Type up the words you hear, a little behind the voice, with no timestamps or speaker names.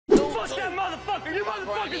You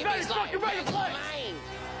motherfuckers ready to play?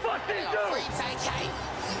 Fuck these dudes!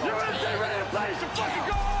 You're ready to play? So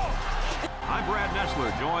fucking go! I'm Brad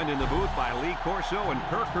Nessler, joined in the booth by Lee Corso and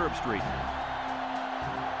Kirk Herbstreit.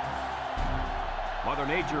 Mother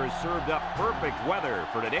Nature has served up perfect weather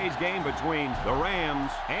for today's game between the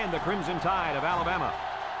Rams and the Crimson Tide of Alabama.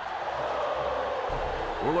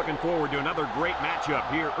 We're looking forward to another great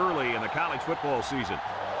matchup here early in the college football season.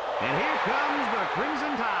 And here comes the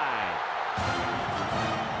Crimson Tide.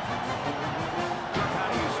 Kirk, how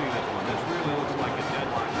do you see this one? This really looks like a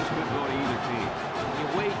deadline. This could go to either team. The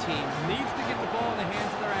away team needs to get the ball in the hands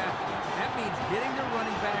of their athletes. That means getting their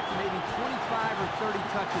running back maybe 25 or 30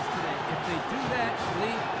 touches today. If they do that,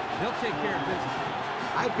 Lee, they'll take care of business.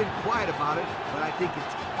 I've been quiet about it, but I think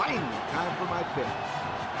it's finally time for my pick.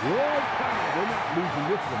 We're not losing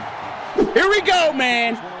this one. Here we go,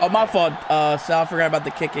 man. Oh, my fault, Sal. I forgot about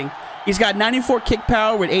the kicking. He's got 94 kick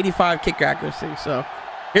power with 85 kick accuracy. So,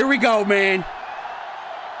 here we go, man.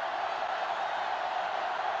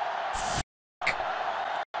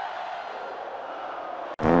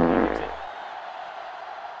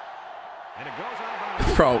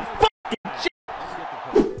 Bro, fucking shit.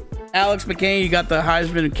 Alex McCain, you got the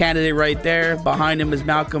Heisman candidate right there. Behind him is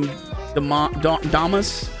Malcolm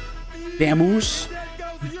Damus.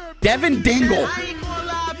 Devin Dingle.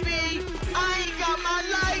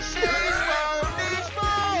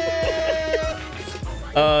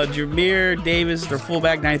 Jameer Davis, their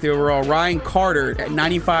fullback, 93 overall. Ryan Carter at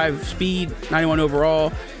 95 speed, 91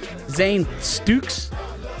 overall. Zane Stukes.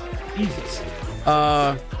 Jesus.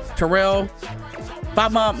 Terrell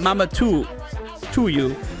Mama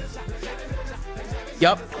Tuyu.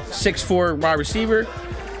 Yup. 6'4" wide receiver.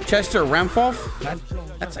 Chester Ramfolf.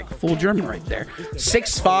 That's like full German right there.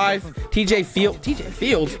 6'5". TJ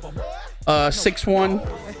Fields. 6'1".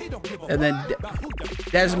 And then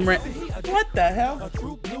Desmond. What the hell? What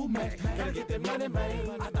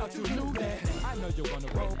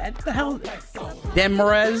the hell?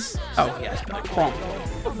 Demarez. Oh, yes. Crump.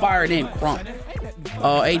 Fire name, Crump.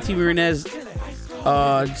 A.T. Marinez.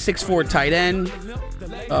 6'4" tight end.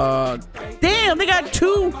 Damn, they got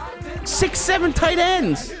 2 6'7" tight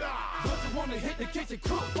ends.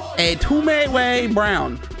 Atumewe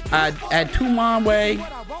Brown. Atumewe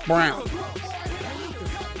Brown.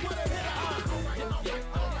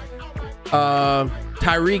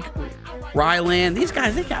 Tyreek Ryland. These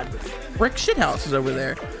guys, they got brick shit houses over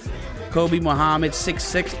there. Kobe Muhammad,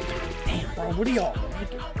 6'6". Damn, bro, what are y'all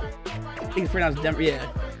making? I think it's pronounced Denver. Yeah.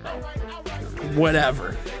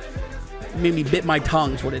 Whatever. Made me bit my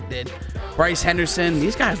tongue is what it did. Bryce Henderson.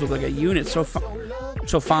 These guys look like a unit.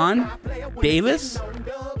 Sofan Davis.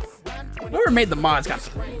 Whoever made the mods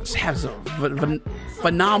has a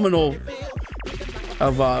phenomenal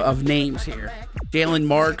of names here. Jalen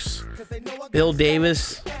Marks, Bill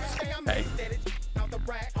Davis, okay.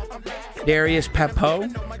 Darius Papo.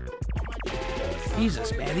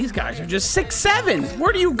 Jesus, man, these guys are just 6'7".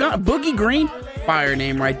 Where do you got Boogie Green? Fire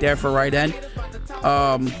name right there for right end.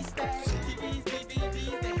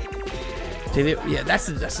 Yeah, that's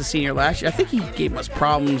the senior last year. I think he gave us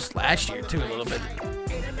problems last year too a little bit.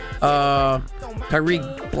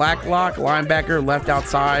 Tyreek Blacklock, linebacker, left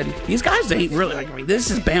outside. These guys ain't really like. I mean,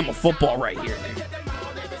 this is Bama football right here, dude.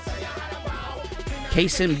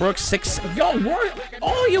 Kaysen Brooks, 6. Yo,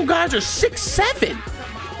 all you guys are 6'7".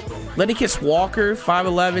 Leticus Walker,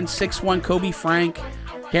 5'11", 6'1". Kobe Frank,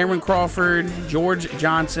 Cameron Crawford, George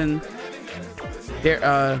Johnson.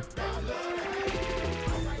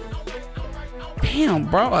 Damn,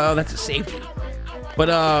 bro. Oh, that's a safety. But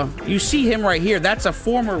you see him right here. That's a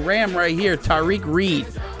former Ram right here. Tyreek Reed,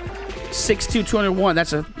 6'2", 201.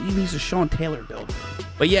 He's a Sean Taylor build.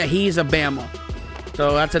 But yeah, he's a Bama.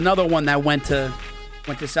 So that's another one that went to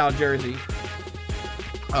South Jersey.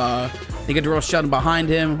 They get Darrell Shelton behind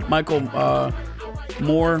him. Michael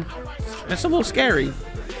Moore. That's a little scary.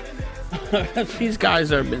 These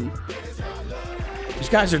guys are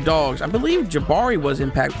dogs. I believe Jabari was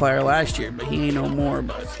Impact Player last year, but he ain't no more.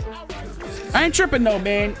 But I ain't tripping though,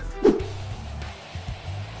 man.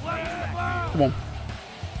 Come on.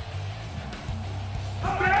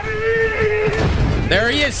 There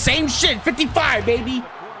he is. Same shit. 55, baby.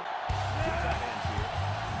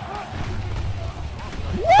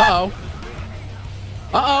 Uh-oh.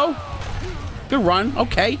 Uh-oh. Good run.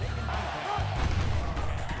 Okay.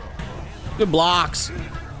 Good blocks.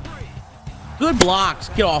 Good blocks.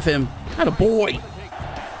 Get off him. Not a boy.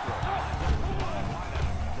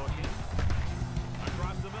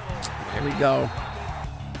 There we go.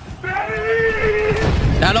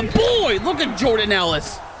 Not a boy. Look at Jordan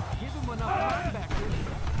Ellis.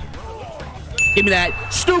 Give me that.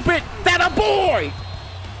 Stupid. That a boy.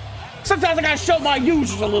 Sometimes I gotta show my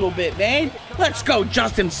users a little bit, man. Let's go,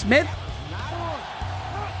 Justin Smith.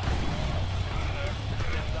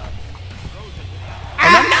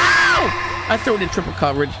 No! I threw it in triple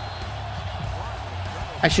coverage.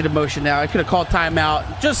 I should have motioned out. I could have called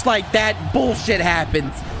timeout. Just like that, bullshit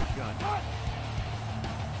happens.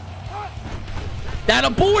 That a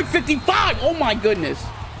boy, 55. Oh my goodness.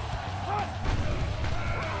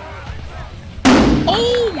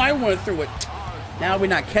 Oh, I went through it. Now we're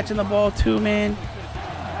not catching the ball too, man.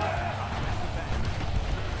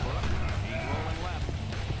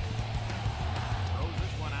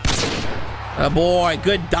 Oh boy,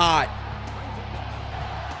 good dot.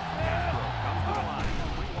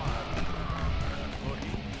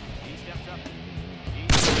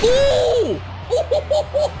 Ooh!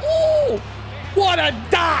 What a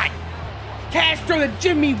dot! Castro to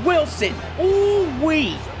Jimmy Wilson.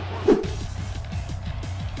 Ooh-wee.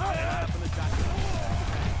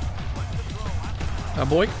 Oh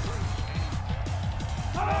boy.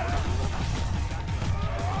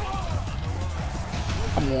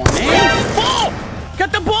 Come on, man. Ball!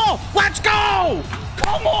 Get the ball! Let's go!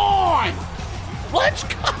 Come on! Let's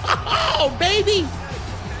go, baby!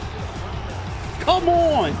 Come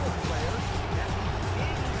on!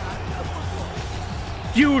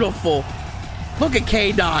 Beautiful. Look at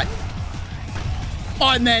K-Dot. Oh,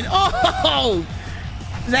 and then, oh!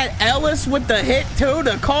 Is that Alias with the hit, too,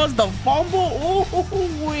 to cause the fumble?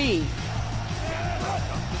 Ooh-wee.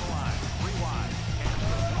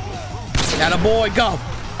 Atta boy, go.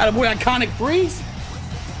 Atta boy, iconic freeze.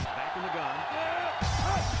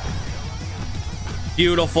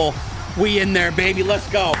 Beautiful. We in there, baby. Let's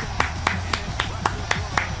go.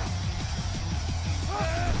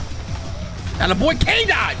 Atta boy,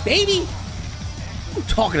 K-Dot, baby. What are you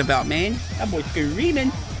talking about, man? That boy's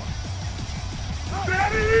screaming.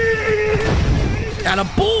 Atta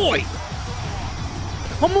boy.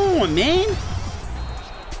 Come on, man.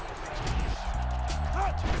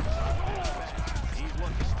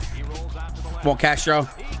 Come on, Castro.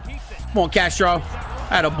 Come on, Castro.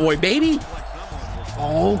 Atta boy, baby.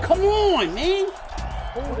 Oh, come on, man.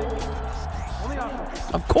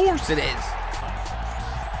 Of course it is.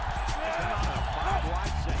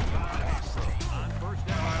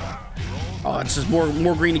 Oh, it's just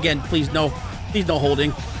more green again. Please, no. Please, no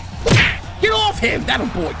holding. Get off him. That a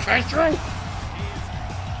boy, Castro.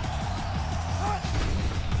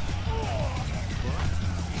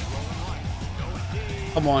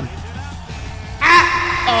 Come on.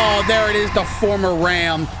 Oh, there it is, the former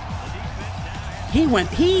Ram. He went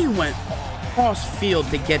cross field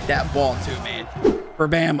to get that ball too, man. For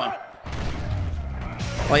Bama.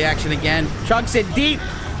 Play action again. Chucks it deep.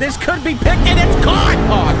 This could be picked and it's caught.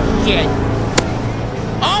 Oh, shit.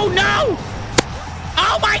 Oh, no.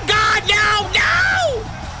 Oh, my God. No, no.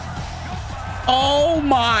 Oh,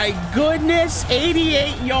 my goodness.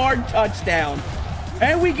 88-yard touchdown.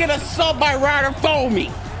 And we get a sub by Ryder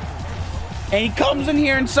Foamy. And he comes in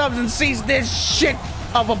here and subs and sees this shit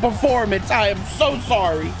of a performance. I am so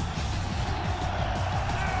sorry.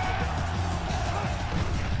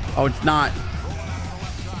 Oh, it's not.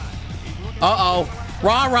 Uh-oh.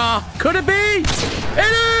 Rah-rah. Could it be?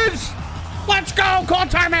 It is! Let's go. Call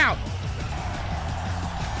timeout.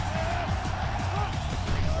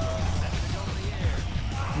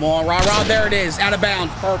 Come on, rah-rah. There it is. Out of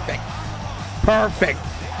bounds. Perfect. Perfect.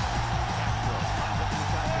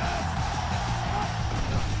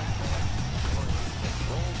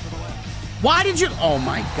 Why did you? Oh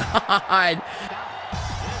my God.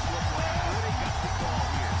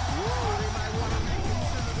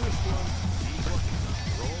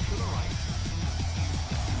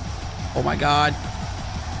 Oh my God.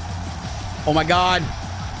 Oh my God.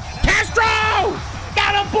 Castro!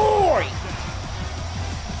 Got a boy!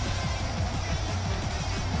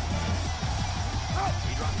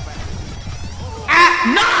 Ah,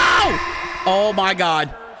 no! Oh my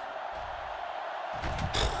God.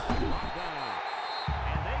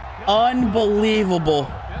 Unbelievable.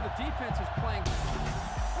 Now the defense is playing.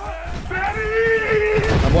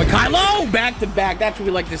 My boy Kylo, back to back. That's what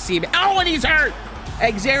we like to see. Oh, and he's hurt.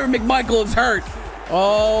 Xavier McMichael is hurt.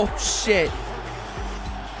 Oh, shit.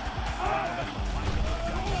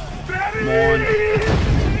 Come on.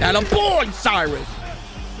 And a boy, Cyrus.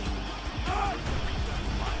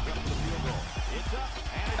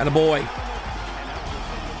 And a boy.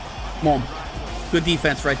 Come on. Good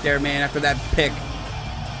defense right there, man, after that pick.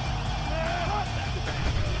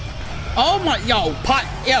 Oh my, yo,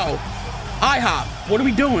 IHOP, what are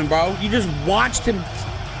we doing, bro? You just watched him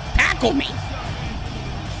tackle me.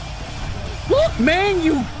 Look, man,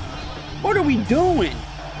 you What are we doing?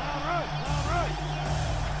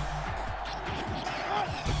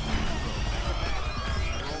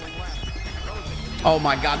 Oh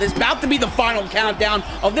my God, this is about to be the final countdown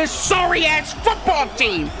of this sorry-ass football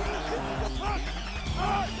team.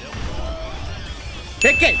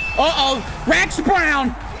 Pick it. Uh-oh. Rex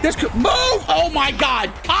Brown. This could move. Oh my God.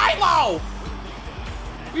 Kylo.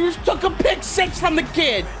 You just took a pick 6 from the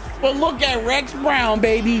kid. But look at Rex Brown,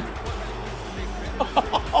 baby.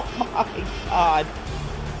 Oh my God.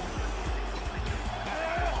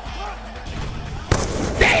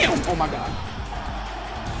 Damn. Oh my God.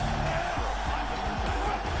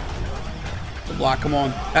 The block, come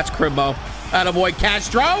on. That's Cribbo. Attaboy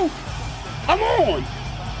Castro. Come on.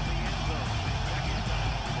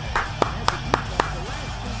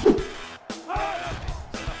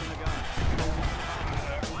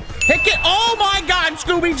 Pick it. Oh my God,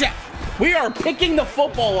 Scooby Jack. We are picking the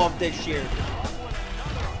football off this year.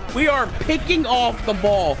 We are picking off the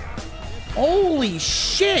ball. Holy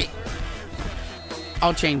shit.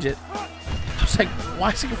 I'll change it. I was like, why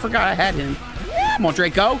I forgot I had him. Come on,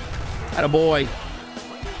 Draco. Attaboy.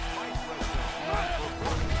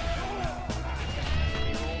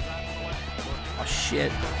 Oh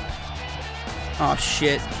shit. Oh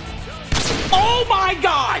shit. Oh my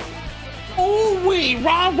God. Ooh-wee,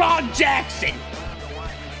 Rah-Rah Jackson.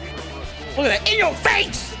 Look at that, in your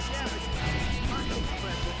face.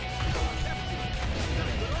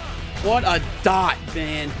 What a dot,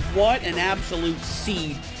 man. What an absolute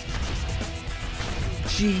seed.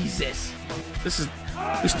 Jesus.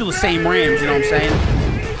 We're still the same Rams, you know what I'm saying?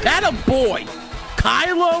 That a boy.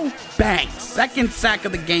 Kylo Banks, second sack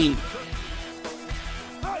of the game.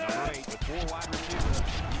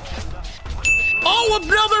 Oh,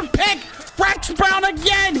 another pick. Rex Brown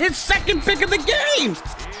again, his second pick of the game.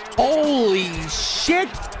 Holy shit.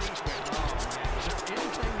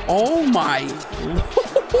 Oh my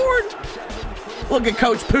Lord. Look at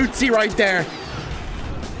Coach Pottsy right there.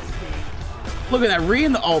 Look at that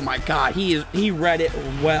read. Oh my God, he read it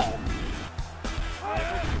well.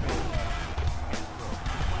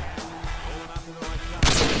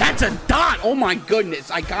 That's a dot. Oh my goodness,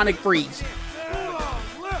 iconic freeze.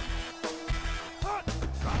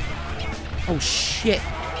 Oh shit.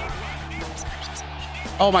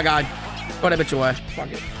 Oh my God. Go ahead, bitch away.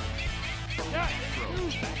 Fuck it.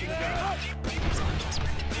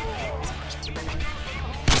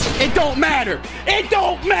 It don't matter. It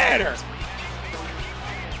don't matter.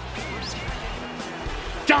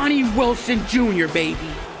 Johnny Wilson Jr., baby.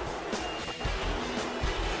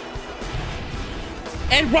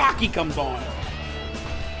 And Rocky comes on.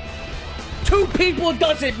 2 people,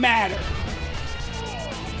 doesn't matter.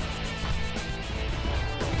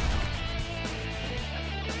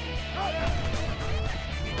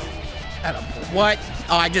 What?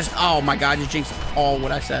 Oh, oh my God, I just jinxed all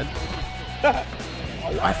what I said.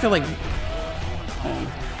 I feel like... Come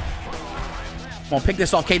on, pick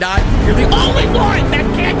this off, K-Dot. You're the only one that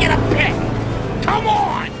can't get a pick. Come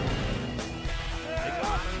on.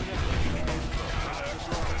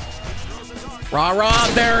 Rah-rah,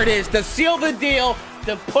 there it is. To seal the deal,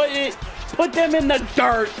 to put them in the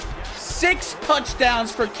dirt. 6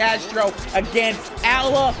 touchdowns for Castro against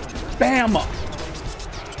Alabama.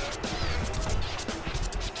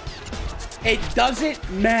 It doesn't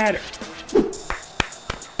matter.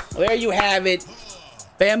 Well, there you have it.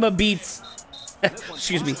 Bama beats,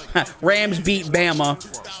 excuse me, Rams beat Bama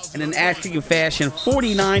in an ass-kicking fashion,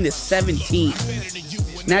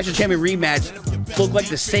 49-17. National champion rematch looked like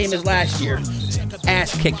the same as last year.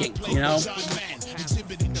 Ass-kicking, you know?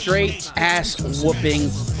 Straight ass whooping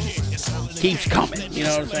keeps coming, you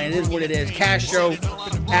know what I'm saying? It is what it is. Castro,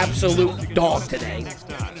 absolute dog today.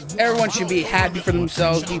 Everyone should be happy for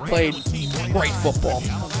themselves. He played great football.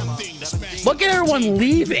 Look at everyone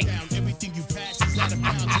leaving.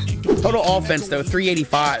 Total offense though,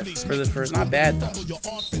 385 for the first. Not bad though.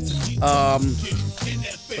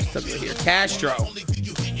 What's up here? Castro,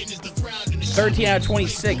 13 out of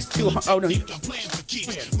 26.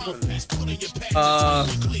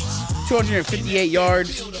 258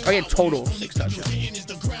 yards. Oh yeah, total 6 touches.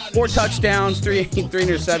 4 touchdowns, 3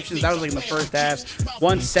 interceptions. That was like in the first half.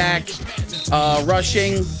 1 sack.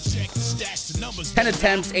 Rushing. 10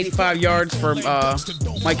 attempts, 85 yards for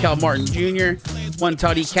Michael Martin Jr. 1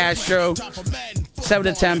 tutty. Castro, 7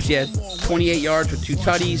 attempts, 28 yards with 2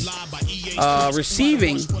 tutties.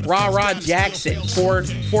 Receiving, Rah-Rah Jackson, 4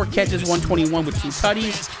 catches, 121 with 2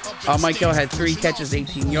 tutties. Michael had 3 catches,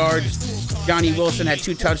 18 yards. Johnny Wilson had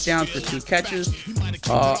 2 touchdowns for 2 catches.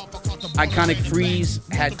 Iconic Freeze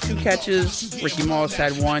had 2 catches. Ricky Moss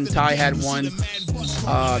had 1. Ty had 1.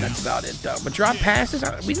 That's about it, though. But drop passes,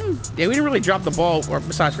 we didn't really drop the ball, or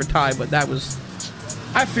besides for Ty, but that was,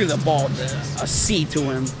 I threw the ball a C to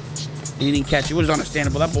him. And he didn't catch it. It was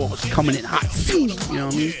understandable. That ball was coming in hot. You know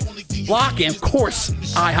what I mean? Blocking, of course,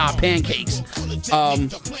 IHOP pancakes.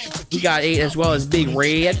 He got 8 as well as Big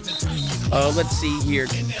Red. Let's see here.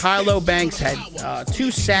 Kylo Banks had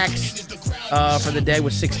 2 sacks for the day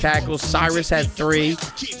with 6 tackles. Cyrus had 3.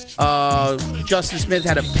 Justin Smith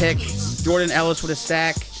had a pick. Jordan Ellis with a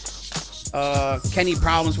sack. Kenny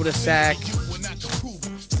Problems with a sack.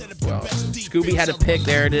 Well, Scooby had a pick.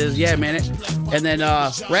 There it is. Yeah, man. And then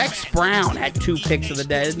Rex Brown had 2 picks of the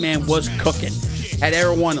day. This man was cooking. Had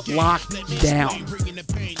everyone locked down.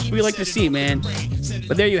 We like to see, man.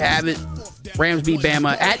 But there you have it. Rams beat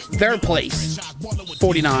Bama at their place,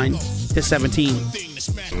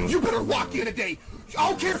 49-17. You better lock in today. I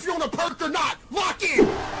don't care if you're on a perk or not. Lock in.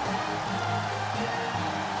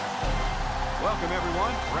 Welcome,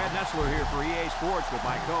 everyone. Brad Nessler here for EA Sports with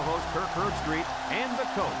my co-host Kirk Herbstreit and the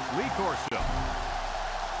coach, Lee Corso.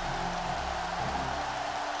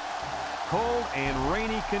 Cold and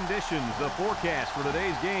rainy conditions, the forecast for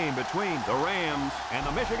today's game between the Rams and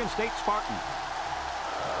the Michigan State Spartans.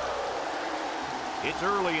 It's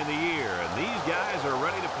early in the year, and these guys are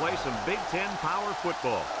ready to play some Big Ten power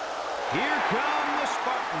football. Here come the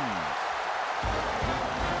Spartans.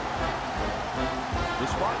 The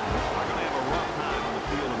Spartans are going to have a rough time on the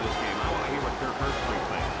field in this game. I want to hear what Kirk Herbstreit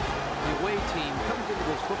thinks. The away team comes into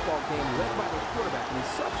this football game led by their quarterback, and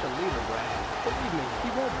he's such a leader, Brad. Believe me,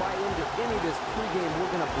 he won't buy into any of this pregame,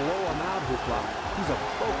 we're going to blow him out hoopla. He's a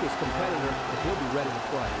focused competitor, and he'll be ready to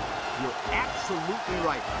play. You're absolutely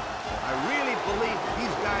right. I really believe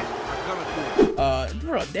these guys are going to do it.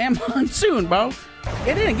 We're a damn monsoon, bro.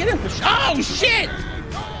 Get in for oh, shit!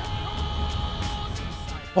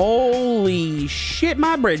 Holy shit,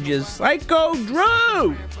 my bridges. Psycho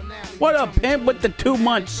Drew! What a pimp with the 2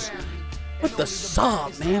 months. What the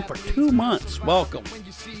sub, man, for 2 months. Welcome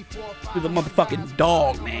to the motherfucking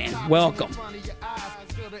dog, man. Welcome.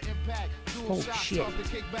 Oh, shit.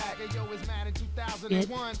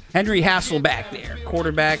 Henry Hasselback there.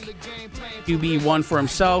 Quarterback. QB1 for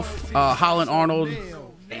himself. Holland Arnold.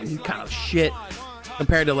 Man, he's kind of shit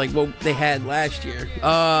compared to, like, what they had last year.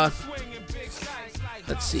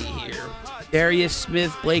 Let's see here. Darius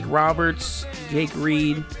Smith, Blake Roberts, Jake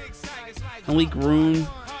Reed, Malik Roon,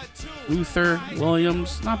 Luther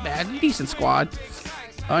Williams. Not bad. Decent squad.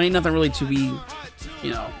 Ain't nothing really to be,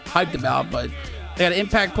 hyped about, but they got an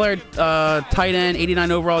impact player, tight end,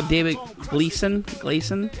 89 overall, David Gleason.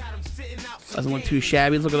 Doesn't look too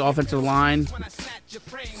shabby. Let's look at the offensive line.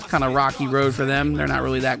 Kind of rocky road for them. They're not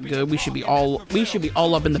really that good. We should be all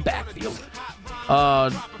up in the backfield.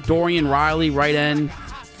 Dorian Riley, right end.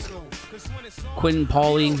 Quentin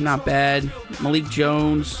Pauly, not bad. Malik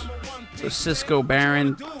Jones, Cisco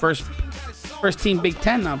Barron, first team Big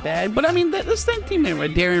Ten, not bad. But I mean, this thing team name,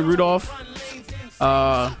 right? Darian Rudolph,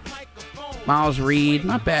 Miles Reed,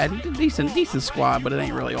 not bad. Decent squad, but it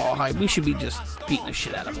ain't really all hype. We should be just beating the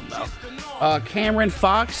shit out of them, though. Cameron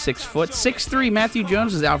Fox, 6 foot, 6'3". Matthew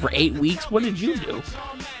Jones is out for 8 weeks. What did you do?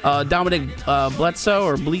 Dominic Bledsoe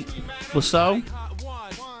or Bledsoe,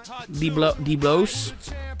 DeBlose,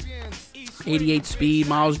 88 speed.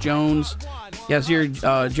 Miles Jones, Yazir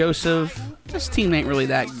Joseph. This team ain't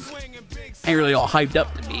really all hyped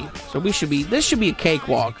up to be. So this should be a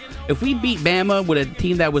cakewalk. If we beat Bama with a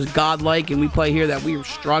team that was godlike and we play here that we were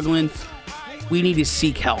struggling, we need to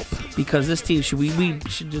seek help because this team we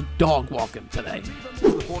should just dog walk them today.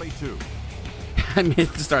 42. I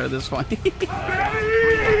missed the start of this one.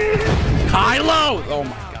 Kylo! Oh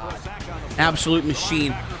my god. Absolute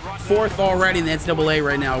machine. 4th already in the NCAA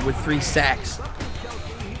right now with 3 sacks.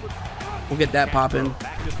 We'll get that popping.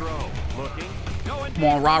 Come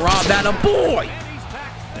on, rah-rah, that a boy!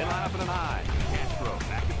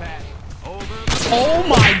 Oh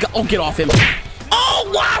my god. Oh, get off him. Oh,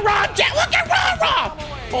 rah-rah, look at rah-rah!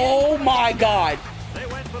 Oh my god.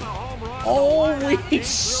 Holy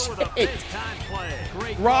shit.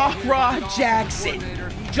 Rah-rah Jackson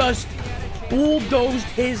just bulldozed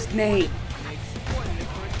his name.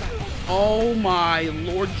 Oh my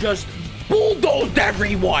lord, just bulldozed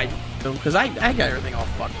everyone. Because I got everything all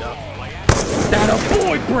fucked up. That a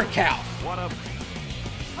boy, Brick House. Well,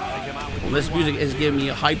 this music is giving me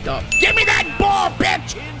hyped up. Give me that ball,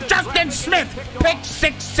 bitch! Justin Smith, pick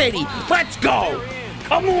 6 city. Let's go.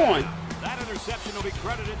 Come on. That interception will be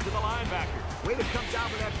credited to the linebacker. Way to come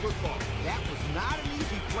down with that football. That was not an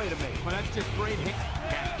easy play to make. Well, that's just great hit.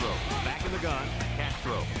 Castro back in the gun.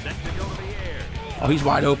 Castro set to go to the air. Oh, he's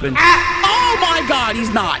wide open. Oh my God,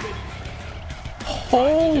 he's not.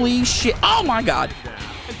 Holy shit. Oh my God.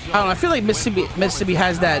 I don't know. I feel like Mississippi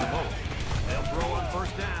has that. They'll throw on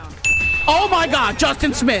first down. Oh my God,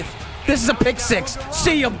 Justin Smith. This is a pick six.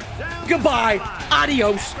 See him. Goodbye.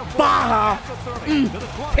 Adios. Baja.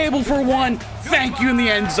 Table for one. Thank you in the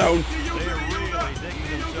end zone. They are really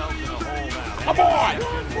digging themselves in a hole now. Come on.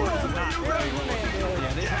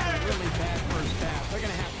 Yeah, they've had a really bad first half. They're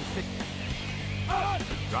going to have to fix.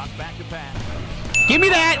 Drops back to pass. Give me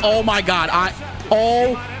that. Oh my God.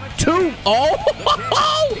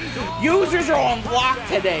 Users are on block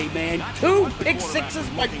today, man. 2 pick sixes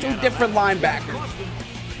by 2 different linebackers.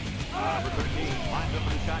 Number 13 lines up in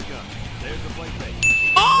the shotgun. There's the play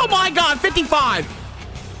fake. Oh my God, 55.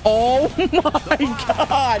 Oh my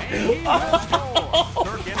God.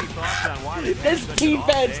 Kirk, any thoughts on why they This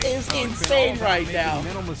defense is insane right now.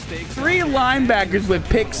 Mental mistakes. 3 linebackers with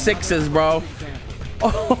pick sixes, bro.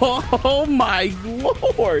 Oh my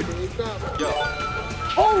Lord.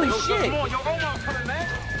 Holy shit.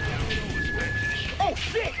 Oh,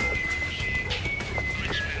 shit!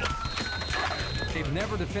 They've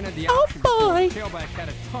never defended the Oh, option before. boy. The tailback had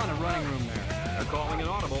a ton of running room there. They're calling an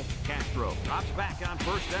audible. Castro drops back on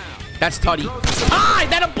first down. That's Tutty. Ah,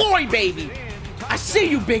 that a boy, baby. I see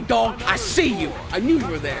you, big dog. I see you. I knew you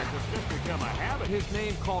were there. Become a habit. His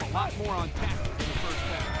name called a lot more on tackles in the first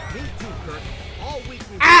half. Me too, Kurt. All week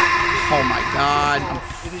we've Oh my God.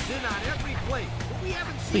 It is in on every play, but we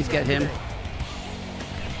haven't seen Please get him.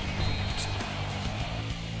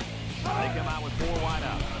 They come out with 4 wide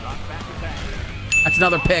out. Drops back to pass. That's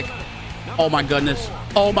another pick. Oh my goodness.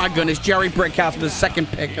 Oh my goodness. Jerry Brickhouse with his second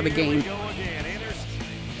pick of the game. Go again. Anders.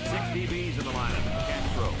 6 DBs in the lineup.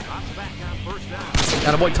 Castro drops back on first down.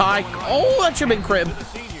 Got a boy Ty. Oh, that should have been crib. The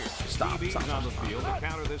senior. Stop, DBs stop, on the field to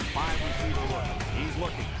counter this 5-receiver look. He's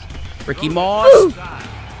looking. Ricky Moss. Side.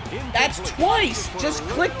 That's twice. Just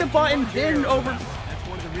click the button, then over.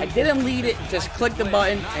 I didn't lead it. Just click the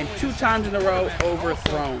button, and 2 times in a row,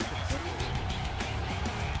 overthrown.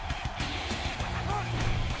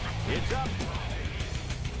 It's up.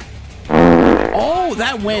 Oh,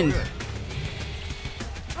 that wind.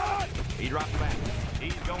 He drops back.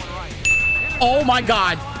 He's going right. Oh my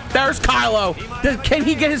God. There's Kylo. Can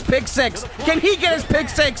he get his pick six? Can he get his pick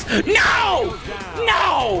six? No!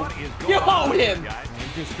 No! You owed him.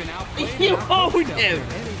 You owed him.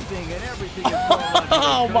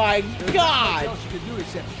 Oh my God.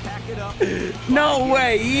 No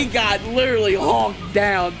way. He got literally honked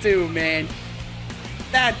down too, man.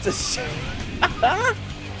 That's a shame. They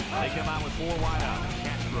come out with 4 wide out.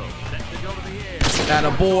 Castro set to go to the air. That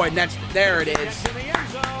a boy. That's there it is. In the end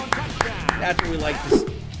zone. Touchdown. That's what we like to see.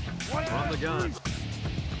 From the gun.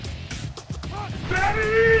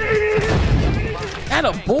 That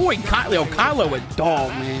a boy. Kylo a dog,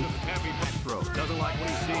 man. Castro doesn't like what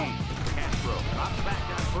he sees. Castro drops back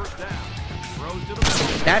on first down. Throws to the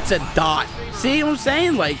middle. That's a dot. See what I'm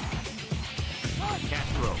saying? Like,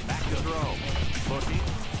 Castro back to throw. Looking.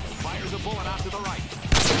 Fires a bullet out to the right.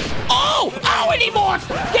 oh, and he lost.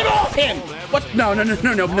 Get off him. What? No.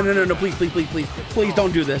 Please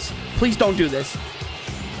don't do this. Please don't do this.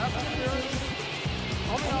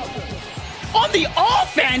 On the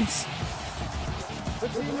offense.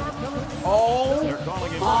 Oh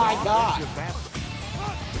my God.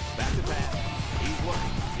 Back to pass. He's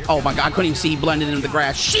looking. Oh my God. I couldn't even see he blended into the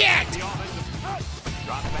grass. Shit. Drops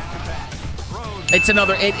back to pass. Throws. It's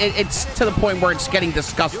another. It's to the point where it's getting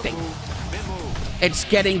disgusting. It's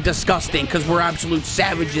getting disgusting because we're absolute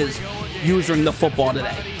savages using the football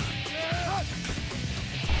today.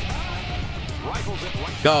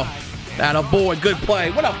 Go. That a boy. Good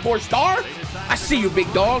play. What up, 4-star? I see you,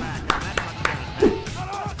 big dog. Back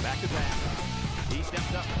to pass. He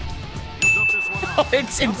steps up. He'll dump this one Oh,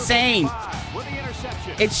 it's insane. with the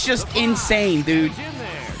interception. It's just insane, dude. In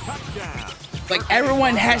there. Touchdown. Like,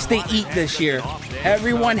 everyone has to eat this year.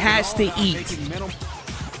 Everyone has to eat.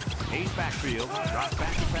 He's backfield. Drops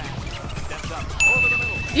back to pass. Steps up over the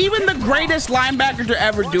middle. Even the greatest linebacker to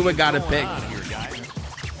ever do it got a pick. Here, guys.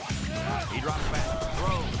 He drops back.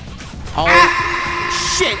 Throws. Oh,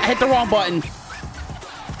 shit. I hit the wrong button.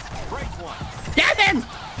 Breaks one. Get him.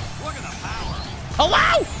 Look at the power.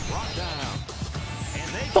 Hello? Brought down. And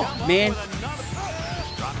they Fuck, come up man. with another.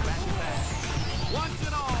 Drops back to pass. Once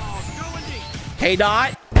and all. Going deep. Hey,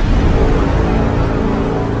 Dot.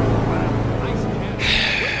 Nice catch.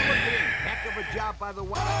 Heck of a job by the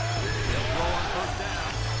way. They'll throw on first down.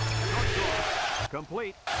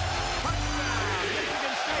 Complete. Touchdown.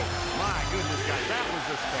 Michigan State. My goodness, guys, that was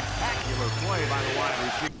a spectacular play by the wide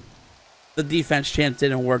receiver. The defense chance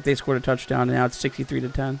didn't work. They scored a touchdown, and now it's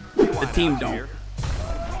 63-10. The team don't.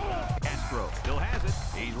 Castro still has it.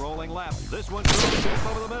 He's rolling left. This one goes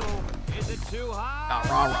over the middle. Is it too high?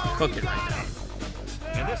 Rah, cooking right now.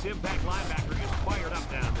 And this impact linebacker is fired up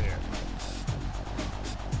down there.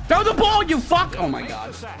 Throw the ball, you fuck! Oh my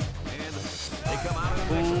God. And they come out of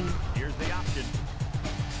the mix. Here's the option.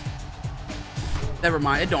 Never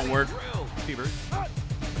mind, it don't work.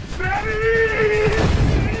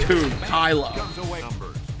 Dude, Kylo. Comes away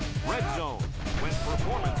numbers. Red zone when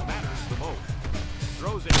performance matters the most.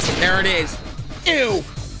 Throws it. There it is. Ew.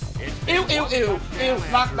 Ew.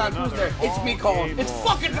 Knock. Who's there? It's me calling. It's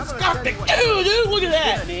fucking disgusting. Ew, dude, look at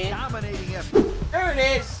that, man. Dominating effort. There it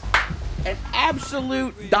is. An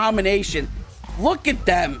absolute domination. Look at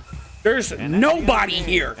them. There's nobody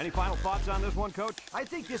here. Any final thoughts on this one, Coach? I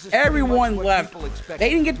think this is Everyone left. They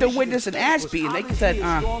didn't get to witness an ass beating. They said,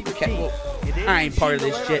 okay, well, I ain't part of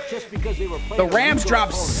this shit. The Rams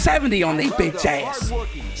dropped 70 on their bitch ass.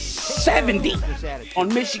 70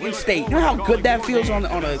 on Michigan State. You know how good that feels on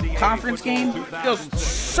a conference game? It feels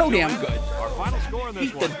so damn good.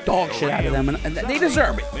 Beat the dog shit out of them, and they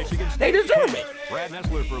deserve it. They deserve it.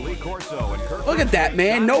 Look at that,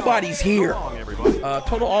 man. Nobody's here.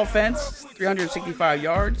 Total offense, 365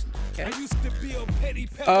 yards. Okay.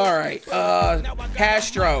 All right.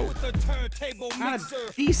 Castro. Not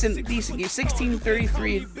a decent game. 16,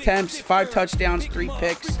 33 attempts, 5 touchdowns, 3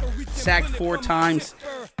 picks, sacked 4 times.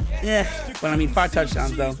 Yeah, but I mean 5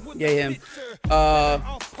 touchdowns though. Yeah, him.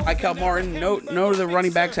 Michael Martin. No, to the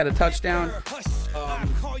running backs had a touchdown.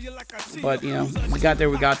 But you know, we got there.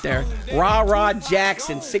 Rah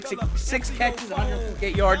Jackson, 6 catches,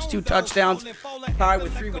 158 yards, 2 touchdowns. Tied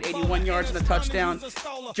with 3 with 81 yards and a touchdown.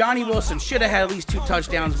 Johnny Wilson should have had at least 2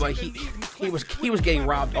 touchdowns, but he was getting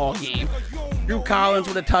robbed all game. Drew Collins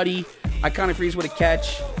with a tutty. Iconic Freeze with a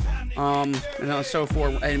catch. And so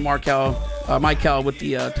forth. And Michael with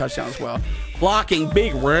the touchdown as well. Blocking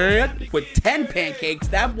Big Red with 10 pancakes.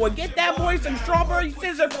 That boy, get that boy some strawberry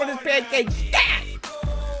scissor for his pancakes. Stat!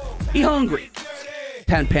 He hungry.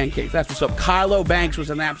 10 pancakes. That's what's up. Kylo Banks was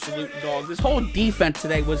an absolute dog. This whole defense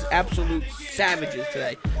today was absolute savages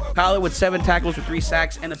today. Kylo with 7 tackles with 3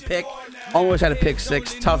 sacks and a pick. Almost had a pick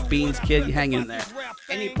 6. Tough beans, kid. You hang in there.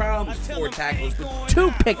 Any problems? 4 tackles with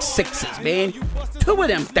 2 pick 6s, man. 2 of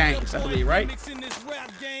them things, I believe, right?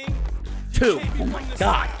 2. Oh my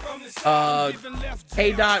God.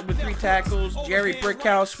 K-Dot with 3 tackles. Jerry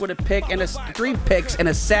Brickhouse with a pick and 3 picks and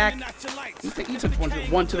a sack. He took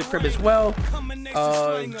one to the crib as well.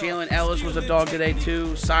 Jalen Ellis was a dog today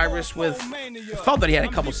too. Cyrus with, felt that he had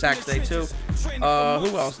a couple sacks today too.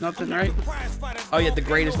 Who else? Nothing, right? Oh yeah, the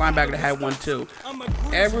greatest linebacker that had 1 too.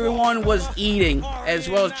 Everyone was eating, as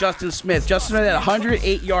well as Justin Smith. Justin Smith had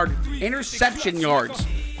 108 interception yards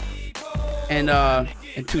and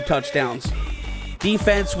 2 touchdowns.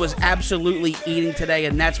 Defense was absolutely eating today,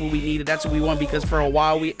 and that's what we needed. That's what we wanted, because for a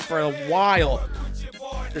while,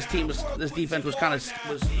 this defense was kind of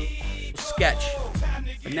sketch.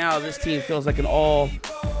 But now this team feels like an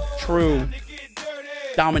all-true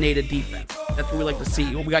dominated defense. That's what we like to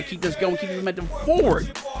see. We got to keep this going, keep the momentum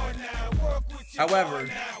forward. However,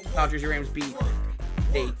 South Jersey Rams beat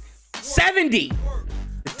State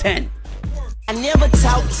 70-10. I never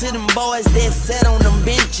talked to them boys that sat on them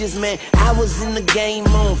benches, man. I was in the game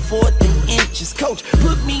on 4th and inches. Coach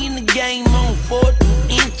put me in the game on 4th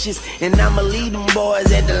and inches, and I'ma lead them boys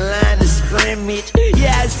at the line of scrimmage.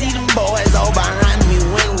 Yeah, I see them boys all behind me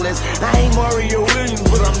winless. I ain't Mario Williams,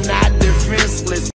 but I'm not defenseless.